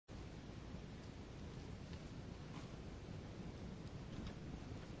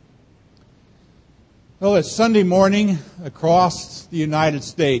Well, it's Sunday morning across the United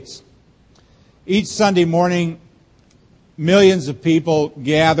States. Each Sunday morning, millions of people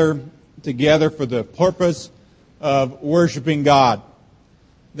gather together for the purpose of worshiping God.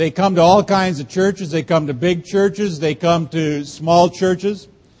 They come to all kinds of churches. They come to big churches. They come to small churches.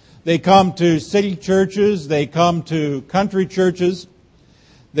 They come to city churches. They come to country churches.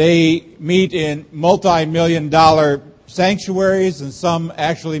 They meet in multi-million-dollar sanctuaries, and some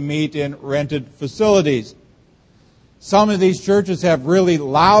actually meet in rented facilities. Some of these churches have really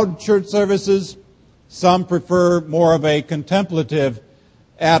loud church services. Some prefer more of a contemplative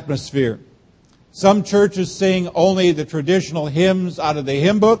atmosphere. Some churches sing only the traditional hymns out of the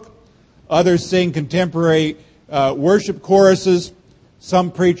hymn book. Others sing contemporary worship choruses.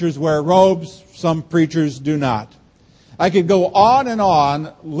 Some preachers wear robes. Some preachers do not. I could go on and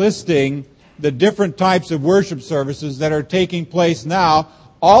on listing the different types of worship services that are taking place now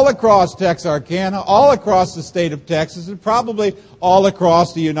all across Texarkana, all across the state of Texas, and probably all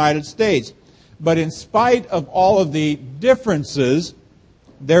across the United States. But in spite of all of the differences,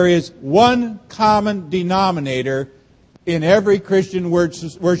 there is one common denominator in every Christian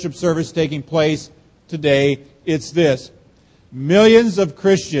worship service taking place today. It's this: millions of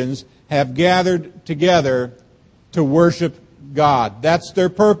Christians have gathered together to worship God. That's their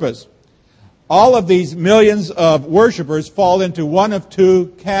purpose. All of these millions of worshipers fall into one of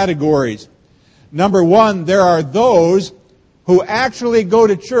two categories. Number one, there are those who actually go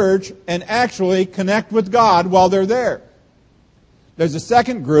to church and actually connect with God while they're there. There's a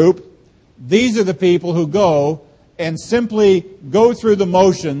second group. These are the people who go and simply go through the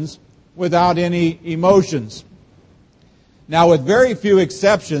motions without any emotions. Now, with very few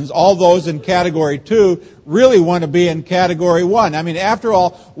exceptions, all those in Category 2 really want to be in Category 1. I mean, after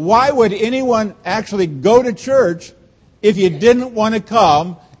all, why would anyone actually go to church if you didn't want to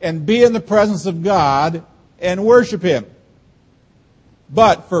come and be in the presence of God and worship Him?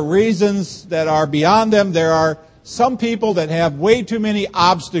 But for reasons that are beyond them, there are some people that have way too many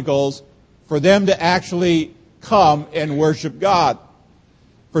obstacles for them to actually come and worship God.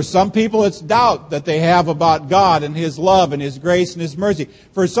 For some people, it's doubt that they have about God and His love and His grace and His mercy.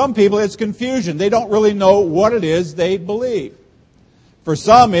 For some people, it's confusion. They don't really know what it is they believe. For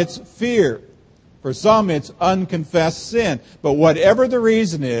some, it's fear. For some, it's unconfessed sin. But whatever the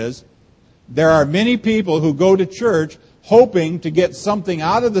reason is, there are many people who go to church hoping to get something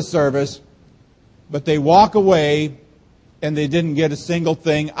out of the service, but they walk away and they didn't get a single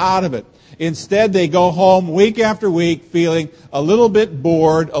thing out of it. Instead, they go home week after week feeling a little bit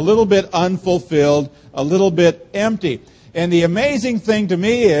bored, a little bit unfulfilled, a little bit empty. And the amazing thing to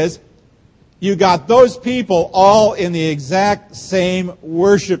me is you got those people all in the exact same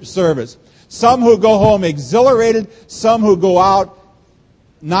worship service. Some who go home exhilarated, some who go out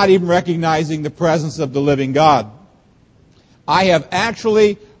not even recognizing the presence of the living God. I have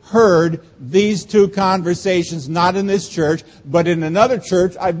actually heard these two conversations, not in this church, but in another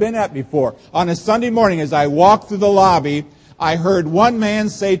church I've been at before. On a Sunday morning, as I walked through the lobby, I heard one man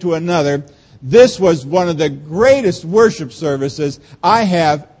say to another, "This was one of the greatest worship services I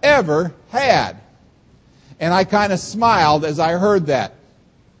have ever had." And I kind of smiled as I heard that.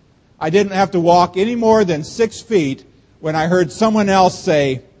 I didn't have to walk any more than 6 feet when I heard someone else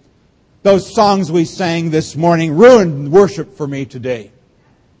say, "Those songs we sang this morning ruined worship for me today."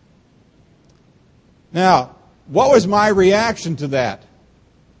 Now, what was my reaction to that?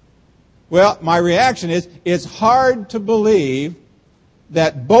 Well, my reaction is, it's hard to believe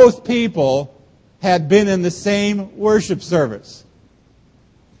that both people had been in the same worship service.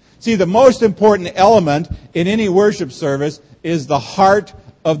 See, the most important element in any worship service is the heart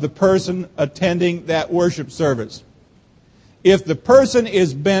of the person attending that worship service. If the person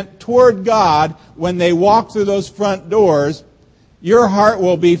is bent toward God when they walk through those front doors, your heart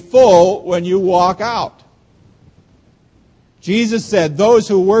will be full when you walk out. Jesus said, "Those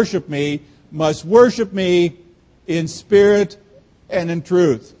who worship me must worship me in spirit and in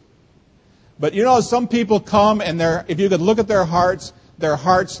truth." But you know, some people come and if you could look at their hearts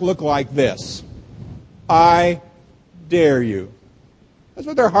look like this. "I dare you." That's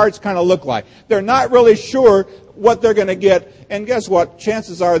what their hearts kind of look like. They're not really sure what they're going to get. And guess what?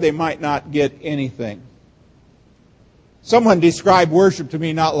 Chances are they might not get anything. Someone described worship to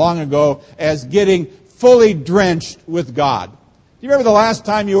me not long ago as getting fully drenched with God. Do you remember the last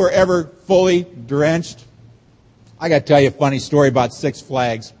time you were ever fully drenched? I got to tell you a funny story about Six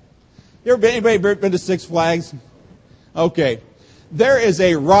Flags. Anybody ever been to Six Flags? Okay. There is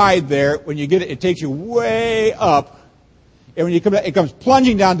a ride there. When you get it, it takes you way up. And when you come back, it comes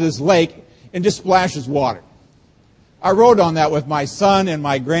plunging down to this lake and just splashes water. I rode on that with my son and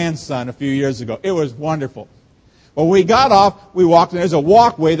my grandson a few years ago. It was wonderful. Well, we got off, we walked, and there's a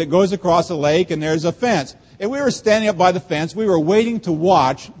walkway that goes across a lake, and there's a fence. And we were standing up by the fence. We were waiting to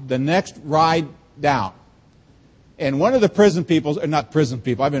watch the next ride down. And one of the prison people, or not prison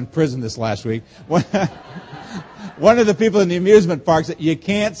people, I've been in prison this last week. One of the people in the amusement park said, you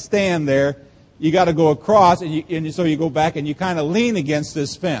can't stand there. You got to go across, and so you go back and you kind of lean against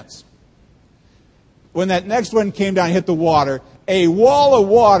this fence. When that next one came down and hit the water, a wall of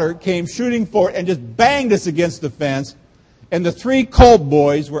water came shooting forward and just banged us against the fence. And the 3 Colt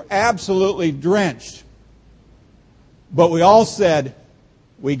boys were absolutely drenched. But we all said,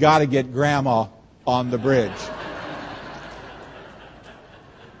 we got to get Grandma on the bridge.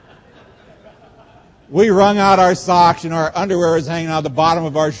 We wrung out our socks and our underwear was hanging out the bottom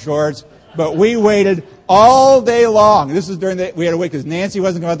of our shorts. But we waited all day long. This is we had to wait because Nancy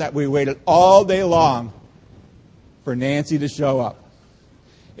wasn't going to that. We waited all day long for Nancy to show up.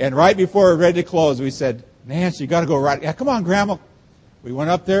 And right before we were ready to close, we said, Nancy, you got to go right. Yeah, come on, Grandma. We went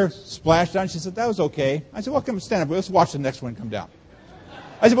up there, splashed down. She said, that was okay. I said, well, come stand up. Let's watch the next one come down.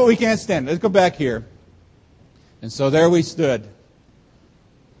 I said, but we can't stand. Let's go back here. And so there we stood.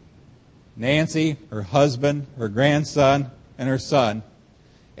 Nancy, her husband, her grandson, and her son.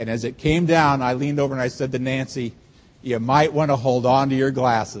 And as it came down, I leaned over and I said to Nancy, you might want to hold on to your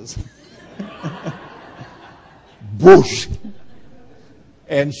glasses. Boosh!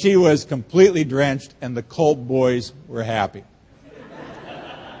 And she was completely drenched, and the Colt boys were happy.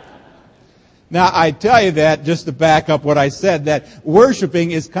 Now, I tell you that just to back up what I said, that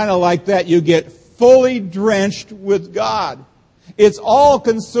worshiping is kind of like that. You get fully drenched with God. It's all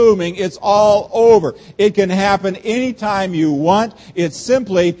consuming. It's all over. It can happen anytime you want. It's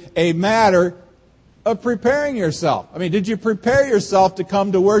simply a matter of preparing yourself. I mean, did you prepare yourself to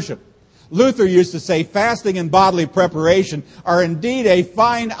come to worship? Luther used to say fasting and bodily preparation are indeed a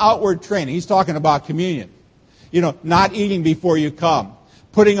fine outward training. He's talking about communion. You know, not eating before you come,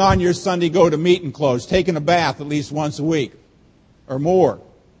 putting on your Sunday go-to-meeting clothes, taking a bath at least once a week or more.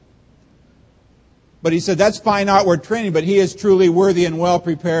 But he said that's fine outward training, but he is truly worthy and well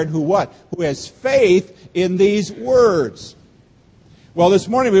prepared who what? Who has faith in these words. Well, this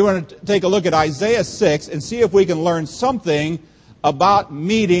morning we want to take a look at Isaiah 6 and see if we can learn something about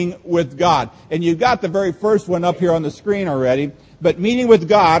meeting with God. And you've got the very first one up here on the screen already. But meeting with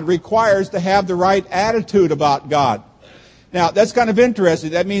God requires to have the right attitude about God. Now, that's kind of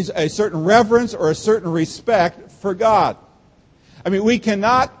interesting. That means a certain reverence or a certain respect for God. I mean, we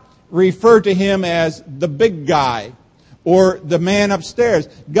cannot refer to Him as the big guy or the man upstairs.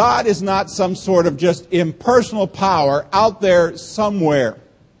 God is not some sort of just impersonal power out there somewhere.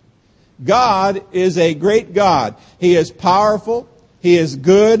 God is a great God. He is powerful. He is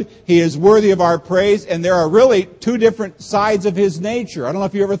good. He is worthy of our praise. And there are really 2 different sides of His nature. I don't know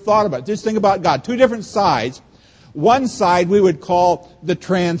if you ever thought about it. Just think about God. 2 different sides. One side we would call the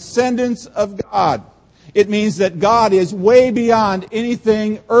transcendence of God. It means that God is way beyond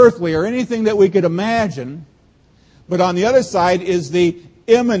anything earthly or anything that we could imagine. But on the other side is the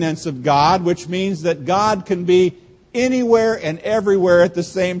immanence of God, which means that God can be anywhere and everywhere at the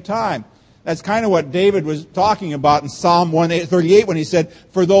same time. That's kind of what David was talking about in Psalm 138 when he said,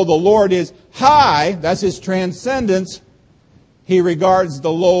 for though the Lord is high, that's His transcendence, He regards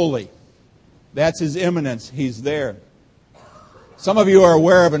the lowly. That's His immanence. He's there. Some of you are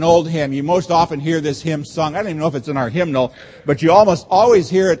aware of an old hymn. You most often hear this hymn sung. I don't even know if it's in our hymnal, but you almost always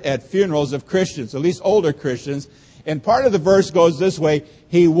hear it at funerals of Christians, at least older Christians. And part of the verse goes this way,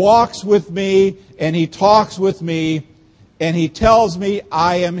 He walks with me and He talks with me and He tells me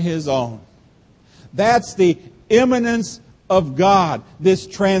I am His own. That's the immanence of God. This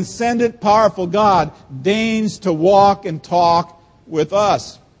transcendent, powerful God deigns to walk and talk with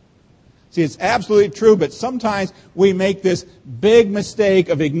us. See, it's absolutely true, but sometimes we make this big mistake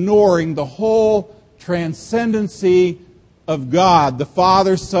of ignoring the whole transcendency of God, the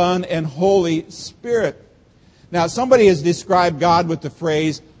Father, Son, and Holy Spirit. Now, somebody has described God with the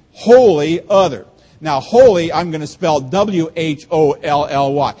phrase, holy other. Now, holy, I'm going to spell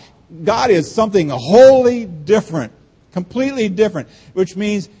W-H-O-L-L-Y. God is something wholly different, completely different, which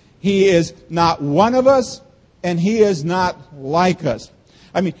means He is not one of us and He is not like us.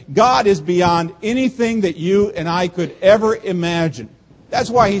 I mean, God is beyond anything that you and I could ever imagine. That's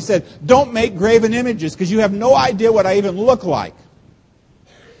why He said, don't make graven images, because you have no idea what I even look like.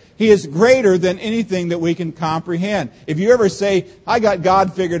 He is greater than anything that we can comprehend. If you ever say, I got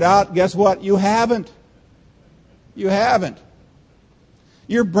God figured out, guess what? You haven't. You haven't.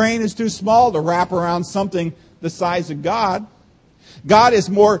 Your brain is too small to wrap around something the size of God. God is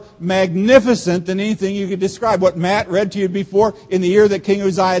more magnificent than anything you could describe. What Matt read to you before, in the year that King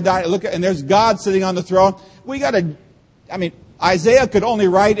Uzziah died, and there's God sitting on the throne. Isaiah could only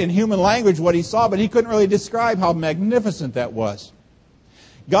write in human language what he saw, but he couldn't really describe how magnificent that was.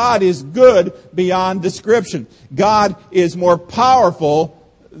 God is good beyond description. God is more powerful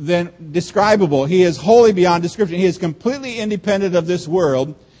than describable. He is holy beyond description. He is completely independent of this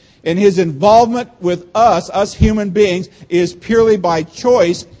world. And His involvement with us human beings, is purely by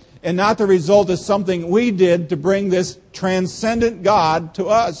choice and not the result of something we did to bring this transcendent God to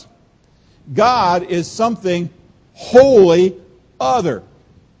us. God is something wholly other.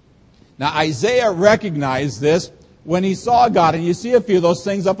 Now, Isaiah recognized this when he saw God, and you see a few of those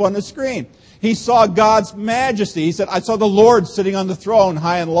things up on the screen. He saw God's majesty. He said, I saw the Lord sitting on the throne,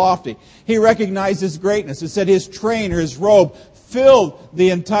 high and lofty. He recognized His greatness. It said His train or His robe filled the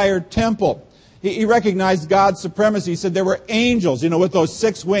entire temple. He recognized God's supremacy. He said there were angels, with those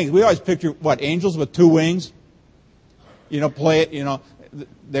 6 wings. We always picture, angels with 2 wings? They're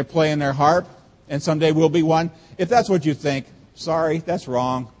playing their harp, and someday we'll be one. If that's what you think, sorry, that's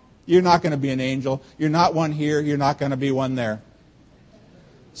wrong. You're not going to be an angel. You're not one here. You're not going to be one there.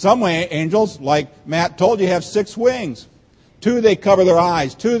 Some angels, like Matt told you, have 6 wings. 2, they cover their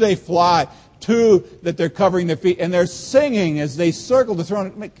eyes. 2, they fly. 2, that they're covering their feet. And they're singing as they circle the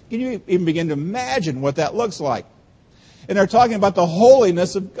throne. Can you even begin to imagine what that looks like? And they're talking about the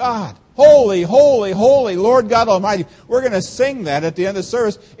holiness of God. Holy, holy, holy, Lord God Almighty. We're going to sing that at the end of the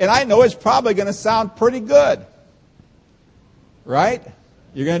service. And I know it's probably going to sound pretty good. Right?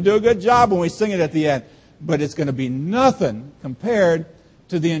 You're going to do a good job when we sing it at the end. But it's going to be nothing compared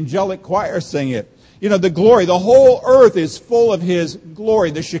to the angelic choir singing it. The glory, the whole earth is full of His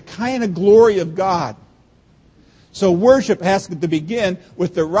glory, the Shekinah glory of God. So worship has to begin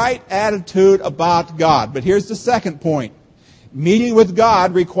with the right attitude about God. But here's the second point. Meeting with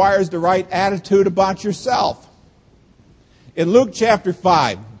God requires the right attitude about yourself. In Luke chapter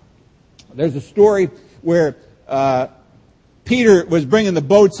 5, there's a story where Peter was bringing the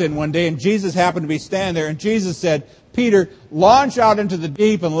boats in one day, and Jesus happened to be standing there, and Jesus said, Peter, launch out into the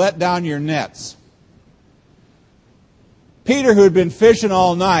deep and let down your nets. Peter, who had been fishing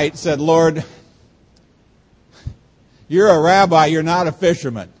all night, said, Lord, you're a rabbi, you're not a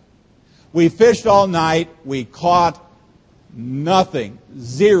fisherman. We fished all night, we caught nothing.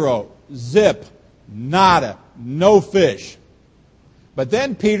 0, zip, nada, no fish. But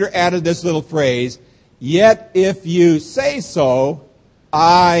then Peter added this little phrase, yet if you say so,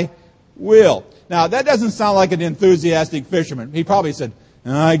 I will. Now, that doesn't sound like an enthusiastic fisherman. He probably said,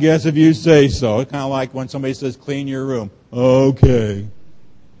 I guess if you say so. It's kind of like when somebody says, clean your room. Okay.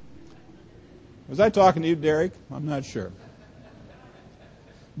 Was I talking to you, Derek? I'm not sure.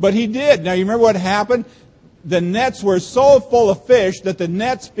 But he did. Now, you remember what happened? The nets were so full of fish that the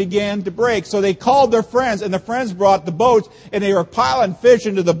nets began to break. So they called their friends, and the friends brought the boats, and they were piling fish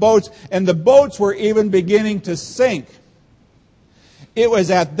into the boats, and the boats were even beginning to sink. It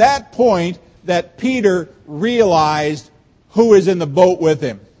was at that point that Peter realized who was in the boat with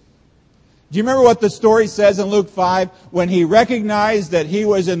him. Do you remember what the story says in Luke 5? When he recognized that he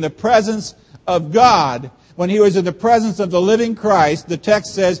was in the presence of God, when he was in the presence of the living Christ, the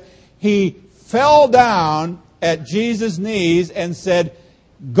text says he fell down at Jesus' knees and said,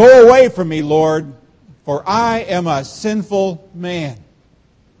 go away from me, Lord, for I am a sinful man.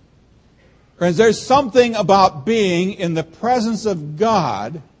 Friends, there's something about being in the presence of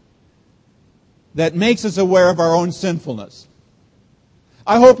God that makes us aware of our own sinfulness.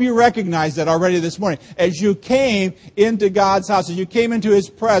 I hope you recognize that already this morning. As you came into God's house, as you came into His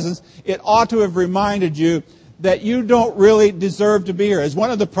presence, it ought to have reminded you that you don't really deserve to be here. As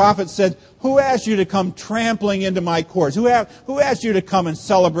one of the prophets said, who asked you to come trampling into my courts? Who asked you to come and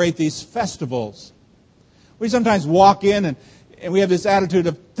celebrate these festivals? We sometimes walk in and we have this attitude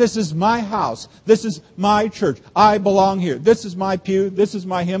of, this is my house. This is my church. I belong here. This is my pew. This is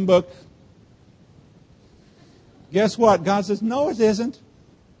my hymn book. Guess what? God says, no, it isn't.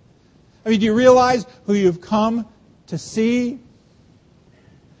 Do you realize who you've come to see?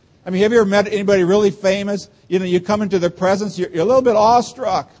 Have you ever met anybody really famous? You come into their presence, you're a little bit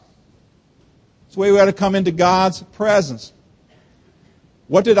awestruck. It's the way we ought to come into God's presence.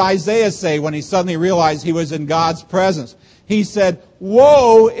 What did Isaiah say when he suddenly realized he was in God's presence? He said,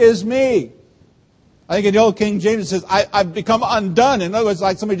 woe is me. I think in the old King James it says, I've become undone. In other words,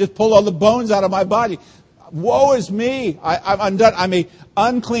 like somebody just pulled all the bones out of my body. Woe is me. I'm undone. I'm an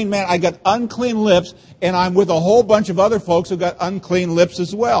unclean man. I got unclean lips, and I'm with a whole bunch of other folks who got unclean lips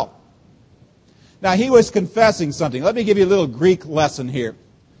as well. Now, he was confessing something. Let me give you a little Greek lesson here.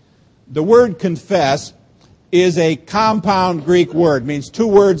 The word confess is a compound Greek word, means two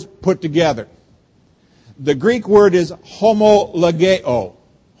words put together. The Greek word is homologeo.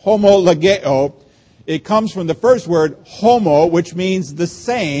 Homologeo. It comes from the first word, homo, which means the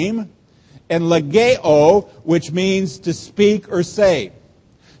same, and legeo, which means to speak or say.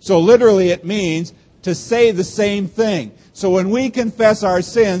 So literally it means to say the same thing. So when we confess our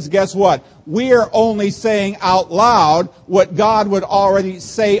sins, guess what? We are only saying out loud what God would already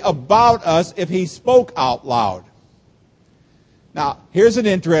say about us if He spoke out loud. Now, here's an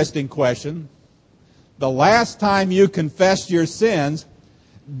interesting question. The last time you confessed your sins,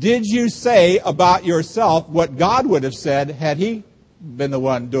 did you say about yourself what God would have said had He been the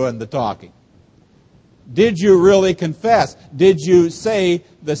one doing the talking? Did you really confess? Did you say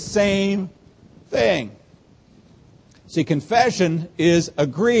the same thing? See, confession is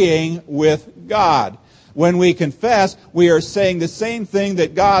agreeing with God. When we confess, we are saying the same thing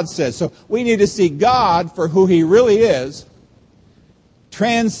that God says. So we need to see God for who He really is,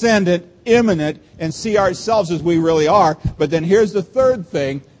 transcendent, immanent, and see ourselves as we really are. But then here's the third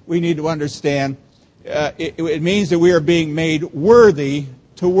thing we need to understand. It means that we are being made worthy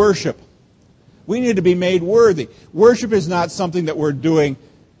to worship. We need to be made worthy. Worship is not something that we're doing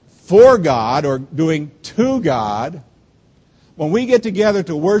for God or doing to God. When we get together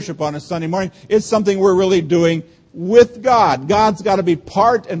to worship on a Sunday morning, it's something we're really doing with God. God's got to be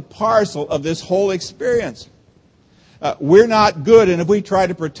part and parcel of this whole experience. We're not good, and if we try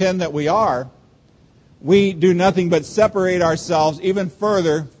to pretend that we are, we do nothing but separate ourselves even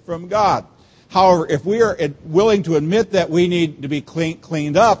further from God. However, if we are willing to admit that we need to be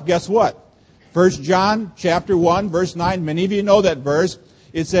cleaned up, guess what? 1 John chapter 1, verse 9, many of you know that verse.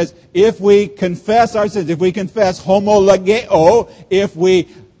 It says, if we confess our sins, if we confess homologeo, if we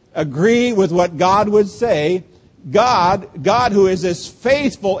agree with what God would say, God who is this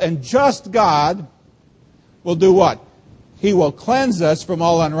faithful and just God, will do what? He will cleanse us from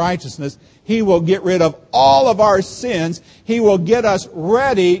all unrighteousness. He will get rid of all of our sins. He will get us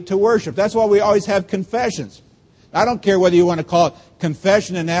ready to worship. That's why we always have confessions. I don't care whether you want to call it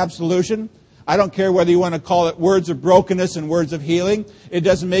confession and absolution. I don't care whether you want to call it words of brokenness and words of healing. It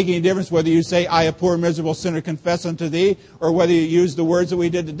doesn't make any difference whether you say, I, a poor miserable sinner, confess unto thee, or whether you use the words that we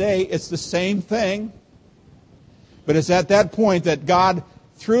did today. It's the same thing. But it's at that point that God,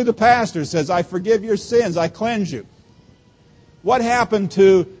 through the pastor, says, I forgive your sins, I cleanse you. What happened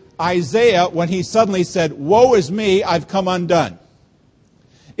to Isaiah when he suddenly said, woe is me, I've come undone?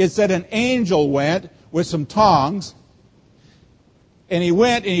 It said an angel went with some tongs, and he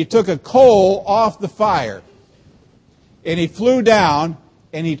went and he took a coal off the fire. And he flew down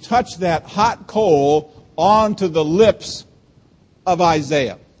and he touched that hot coal onto the lips of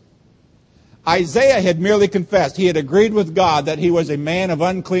Isaiah. Isaiah had merely confessed. He had agreed with God that he was a man of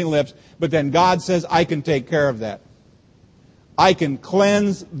unclean lips. But then God says, I can take care of that. I can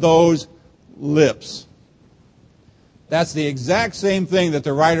cleanse those lips. That's the exact same thing that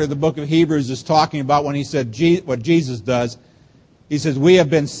the writer of the book of Hebrews is talking about when he said what Jesus does. He says, we have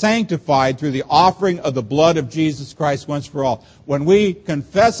been sanctified through the offering of the blood of Jesus Christ once for all. When we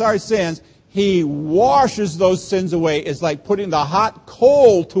confess our sins, He washes those sins away. It's like putting the hot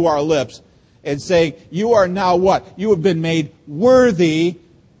coal to our lips and saying, you are now what? You have been made worthy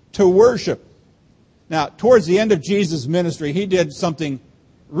to worship. Now, towards the end of Jesus' ministry, He did something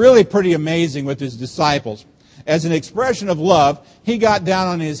really pretty amazing with His disciples. As an expression of love, He got down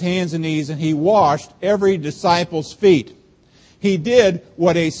on His hands and knees and He washed every disciple's feet. He did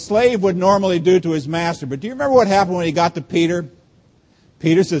what a slave would normally do to his master. But do you remember what happened when He got to Peter?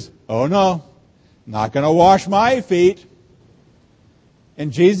 Peter says, oh no, not going to wash my feet.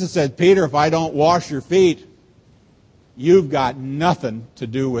 And Jesus said, Peter, if I don't wash your feet, you've got nothing to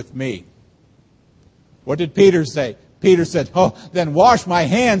do with me. What did Peter say? Peter said, oh, then wash my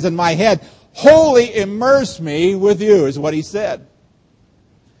hands and my head. Wholly immerse me with you, is what he said.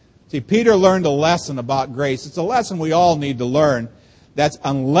 See, Peter learned a lesson about grace. It's a lesson we all need to learn. That's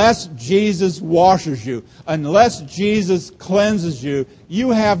unless Jesus washes you, unless Jesus cleanses you,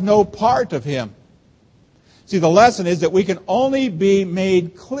 you have no part of Him. See, the lesson is that we can only be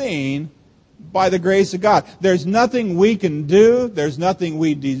made clean by the grace of God. There's nothing we can do. There's nothing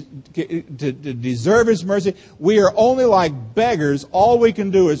we to deserve His mercy. We are only like beggars. All we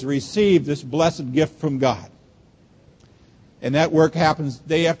can do is receive this blessed gift from God. And that work happens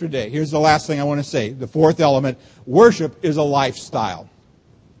day after day. Here's the last thing I want to say. The fourth element, worship is a lifestyle.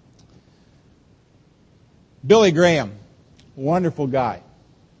 Billy Graham, wonderful guy.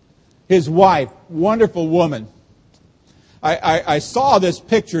 His wife, wonderful woman. I saw this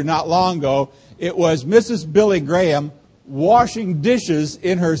picture not long ago. It was Mrs. Billy Graham washing dishes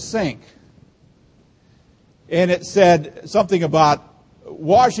in her sink. And it said something about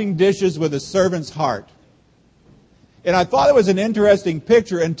washing dishes with a servant's heart. And I thought it was an interesting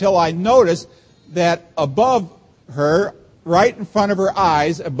picture until I noticed that above her, right in front of her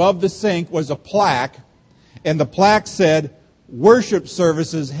eyes, above the sink, was a plaque. And the plaque said, "Worship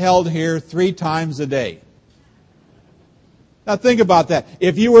services held here 3 times a day." Now think about that.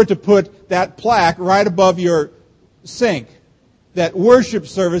 If you were to put that plaque right above your sink, that worship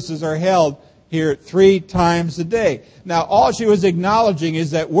services are held here 3 times a day. Now all she was acknowledging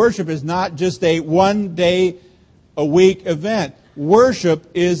is that worship is not just a one-day-a-week event. Worship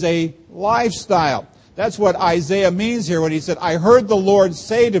is a lifestyle. That's what Isaiah means here when he said, "I heard the Lord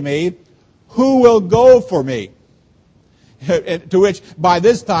say to me, who will go for me?" To which, by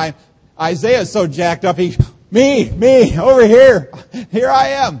this time, Isaiah is so jacked up, me, over here I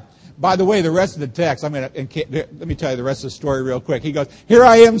am. By the way, the rest of the text, let me tell you the rest of the story real quick. He goes, "Here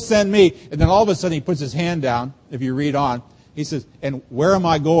I am, send me." And then all of a sudden he puts his hand down, if you read on. He says, "And where am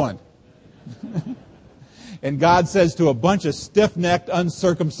I going?" And God says to a bunch of stiff-necked,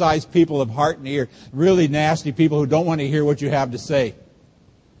 uncircumcised people of heart and ear, really nasty people who don't want to hear what you have to say.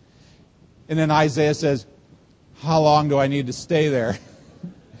 And then Isaiah says, "How long do I need to stay there?"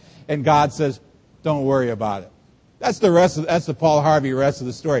 And God says, "Don't worry about it." That's the Paul Harvey rest of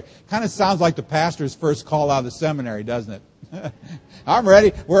the story. Kind of sounds like the pastor's first call out of the seminary, doesn't it? "I'm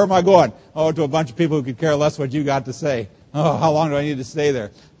ready. Where am I going?" "Oh, to a bunch of people who could care less what you got to say." "Oh, how long do I need to stay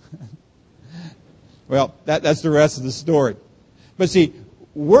there?" Well, that's the rest of the story. But see,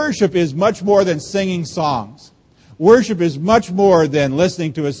 worship is much more than singing songs. Worship is much more than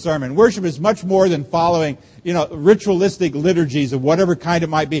listening to a sermon. Worship is much more than following, ritualistic liturgies of whatever kind it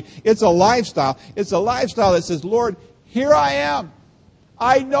might be. It's a lifestyle. It's a lifestyle that says, "Lord, here I am.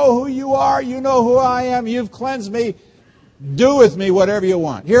 I know who you are. You know who I am. You've cleansed me. Do with me whatever you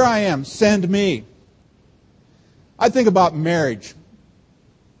want. Here I am. Send me." I think about marriage.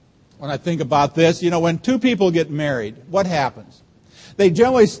 When I think about this, when 2 people get married, what happens? They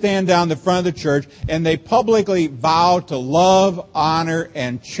generally stand down the front of the church and they publicly vow to love, honor,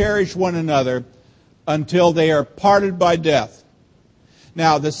 and cherish one another until they are parted by death.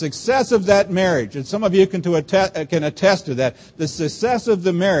 Now, the success of that marriage, and some of you can attest to that, the success of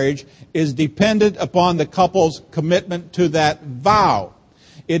the marriage is dependent upon the couple's commitment to that vow.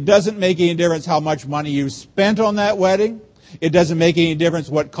 It doesn't make any difference how much money you spent on that wedding. It doesn't make any difference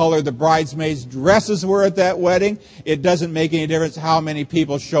what color the bridesmaids' dresses were at that wedding. It doesn't make any difference how many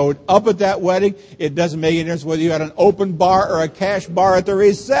people showed up at that wedding. It doesn't make any difference whether you had an open bar or a cash bar at the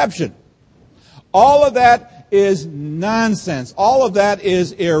reception. All of that is nonsense. All of that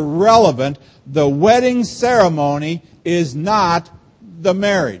is irrelevant. The wedding ceremony is not the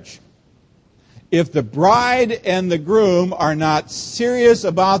marriage. If the bride and the groom are not serious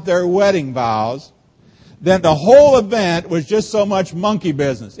about their wedding vows, then the whole event was just so much monkey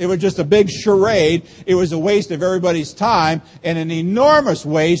business. It was just a big charade. It was a waste of everybody's time and an enormous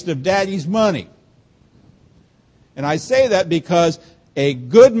waste of daddy's money. And I say that because a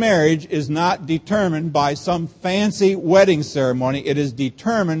good marriage is not determined by some fancy wedding ceremony. It is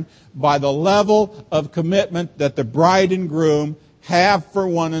determined by the level of commitment that the bride and groom have for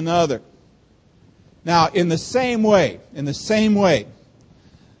one another. Now, in the same way,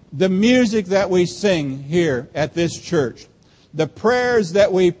 the music that we sing here at this church, the prayers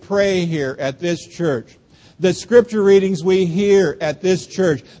that we pray here at this church, the scripture readings we hear at this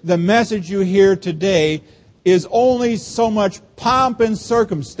church, the message you hear today is only so much pomp and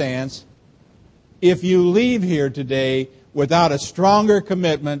circumstance if you leave here today without a stronger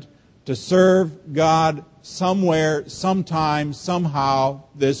commitment to serve God somewhere, sometime, somehow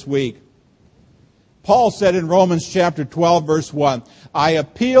this week. Paul said in Romans chapter 12, verse 1, "I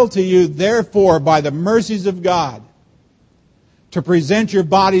appeal to you, therefore, by the mercies of God, to present your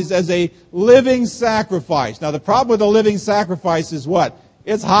bodies as a living sacrifice." Now, the problem with a living sacrifice is what?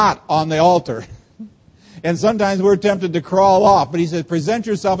 It's hot on the altar. And sometimes we're tempted to crawl off. But he says, present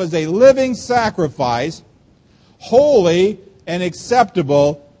yourself as a living sacrifice, holy and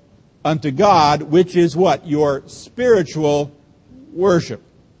acceptable unto God, which is what? Your spiritual worship.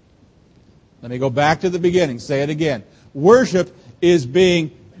 Let me go back to the beginning. Say it again. Worship is being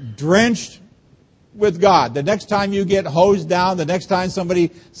drenched with God. The next time you get hosed down, the next time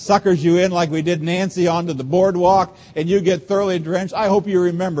somebody suckers you in like we did Nancy onto the boardwalk, and you get thoroughly drenched, I hope you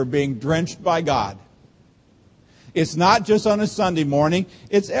remember being drenched by God. It's not just on a Sunday morning.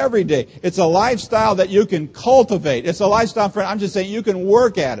 It's every day. It's a lifestyle that you can cultivate. It's a lifestyle, friend. I'm just saying you can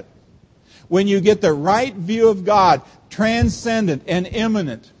work at it. When you get the right view of God, transcendent and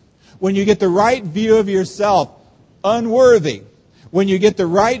immanent, when you get the right view of yourself, unworthy, when you get the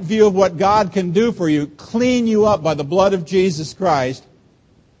right view of what God can do for you, clean you up by the blood of Jesus Christ,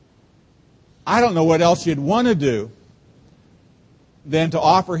 I don't know what else you'd want to do than to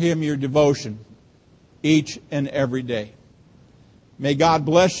offer Him your devotion each and every day. May God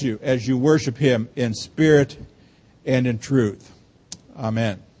bless you as you worship Him in spirit and in truth.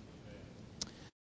 Amen.